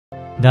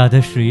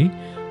Dadashri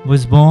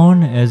was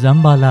born as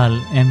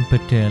Ambalal M.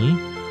 Patel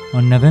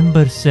on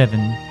November 7,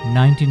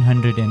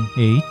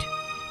 1908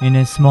 in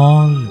a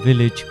small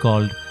village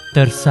called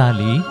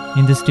Tarsali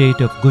in the state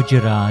of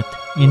Gujarat,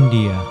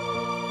 India.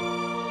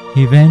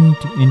 He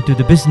went into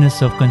the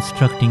business of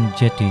constructing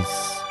jetties.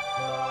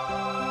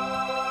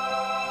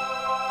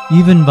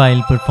 Even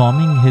while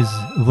performing his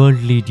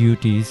worldly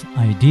duties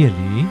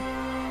ideally,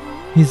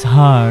 his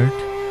heart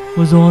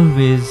was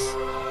always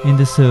in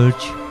the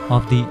search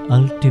of the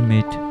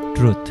ultimate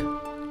truth.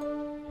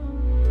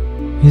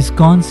 His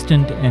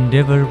constant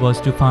endeavor was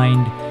to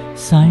find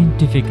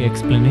scientific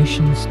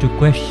explanations to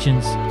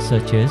questions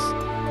such as,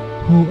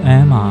 who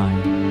am I?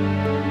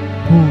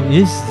 Who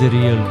is the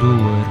real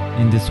doer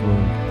in this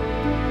world?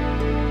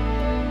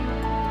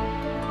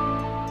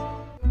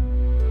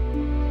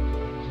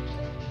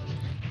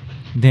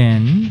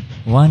 Then,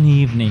 one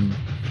evening,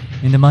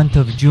 in the month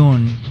of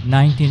June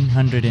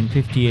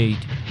 1958,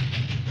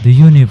 the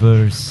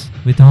universe,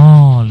 with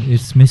all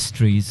its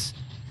mysteries,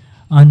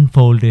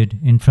 unfolded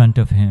in front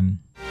of him.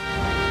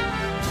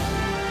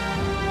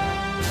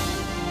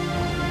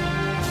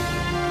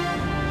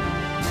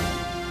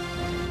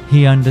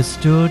 He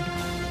understood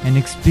and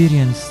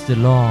experienced the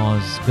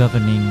laws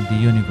governing the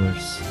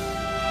universe.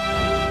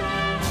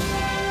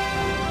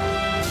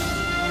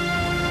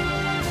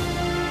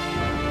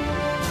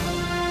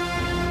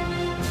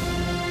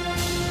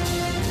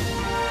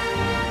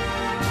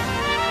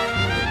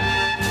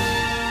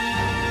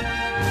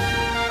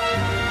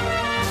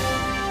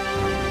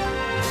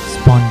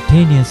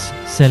 Spontaneous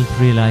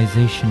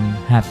self-realization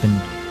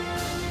happened,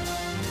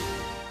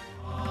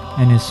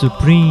 and a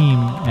supreme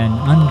and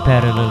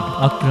unparalleled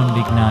Akram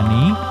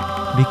Vignan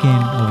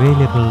became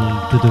available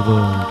to the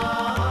world.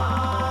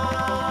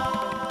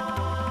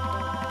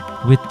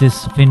 With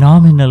this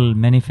phenomenal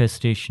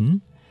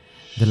manifestation,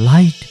 the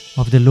light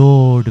of the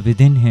Lord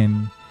within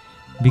him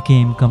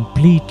became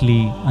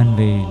completely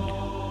unveiled.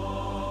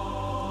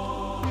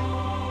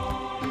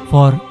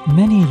 For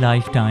many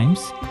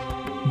lifetimes,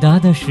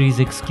 Dadashri's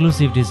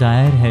exclusive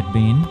desire had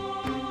been,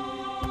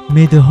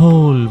 may the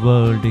whole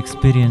world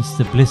experience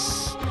the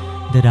bliss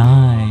that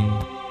I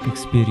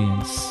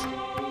experience.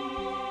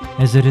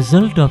 As a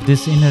result of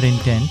this inner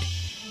intent,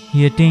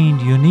 he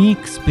attained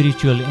unique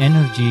spiritual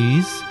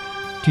energies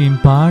to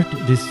impart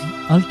this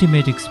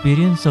ultimate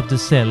experience of the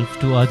self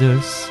to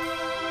others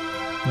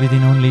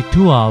within only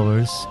 2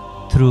 hours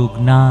through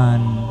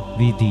Gnan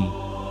Vidhi.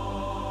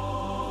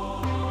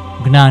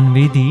 Gnan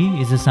Vidhi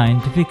is a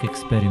scientific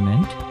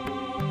experiment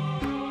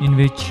in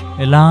which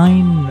a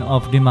line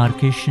of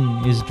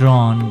demarcation is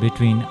drawn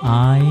between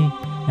I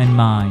and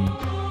my.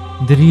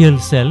 The real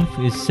self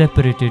is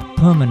separated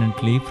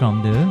permanently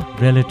from the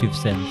relative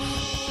self.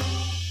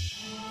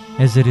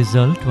 As a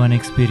result, one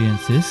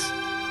experiences,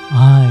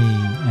 I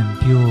am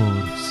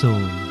pure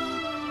soul.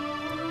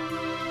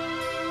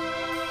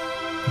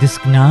 This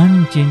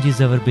Gnan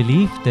changes our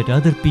belief that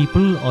other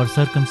people or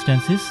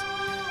circumstances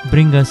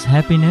bring us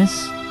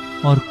happiness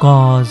or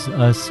cause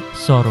us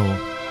sorrow.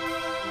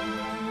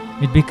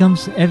 It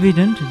becomes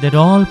evident that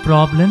all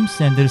problems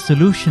and their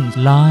solutions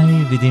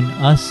lie within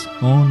us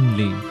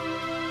only.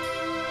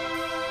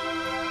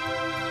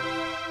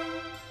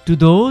 To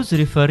those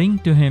referring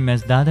to him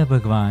as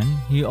Dadabhagwan,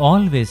 he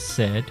always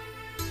said,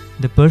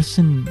 the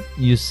person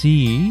you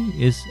see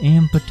is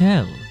M.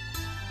 Patel.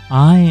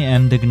 I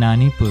am the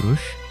Gnani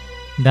Purush.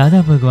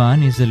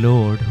 Dadabhagwan is the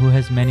Lord who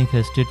has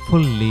manifested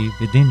fully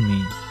within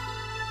me.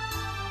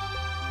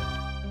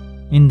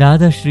 In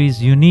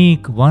Dadashri's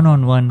unique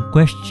one-on-one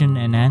question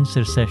and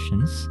answer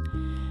sessions,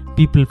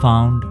 people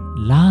found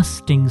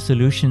lasting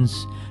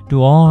solutions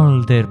to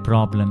all their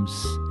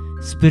problems,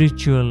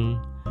 spiritual,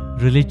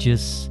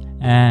 religious,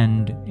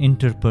 and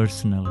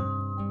interpersonal.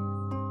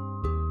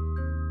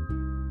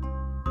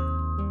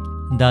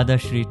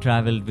 Dadashri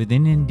traveled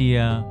within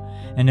India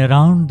and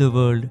around the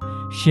world,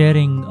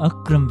 sharing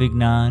Akram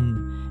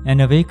Vignan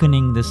and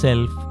awakening the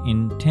self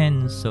in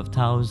tens of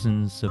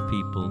thousands of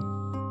people.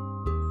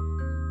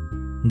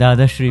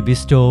 Dadashri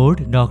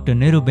bestowed Dr.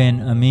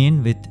 Niruben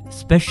Amin with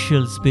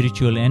special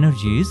spiritual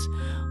energies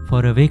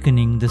for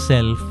awakening the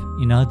self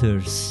in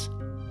others.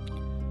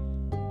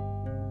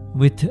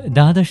 With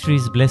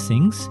Dadashri's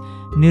blessings,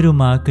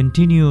 Niruma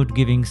continued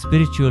giving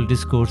spiritual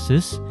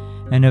discourses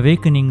and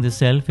awakening the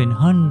self in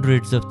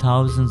hundreds of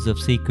thousands of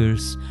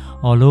seekers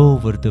all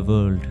over the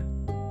world.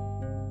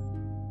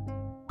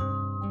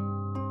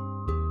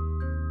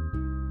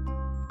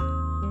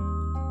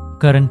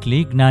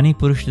 Currently, Gnani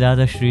Purush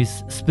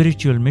Dadashri's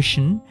spiritual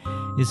mission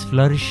is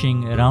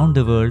flourishing around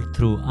the world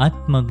through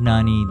Atma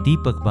Gnani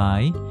Deepak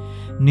Bhai,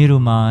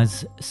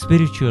 Niruma's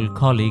spiritual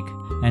colleague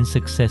and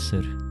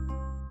successor.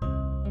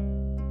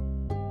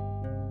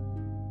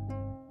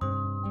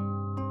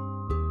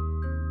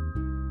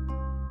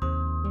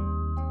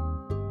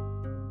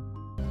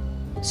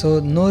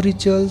 So no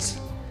rituals,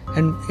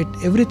 and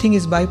everything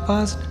is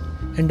bypassed,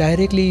 and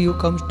directly you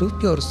come to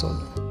pure soul.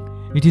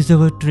 It is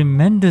our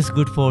tremendous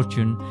good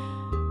fortune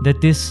that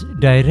this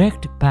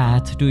direct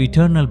path to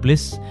eternal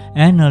bliss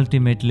and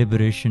ultimate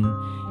liberation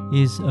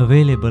is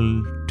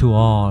available to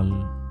all.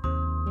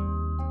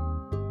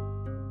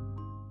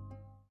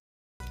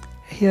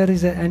 Here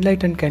is an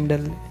enlightened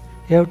candle.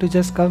 You have to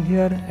just come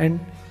here and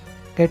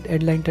get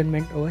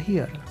enlightenment over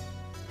here.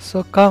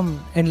 So come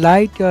and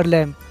light your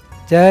lamp.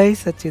 Jai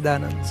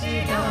Satchidanand.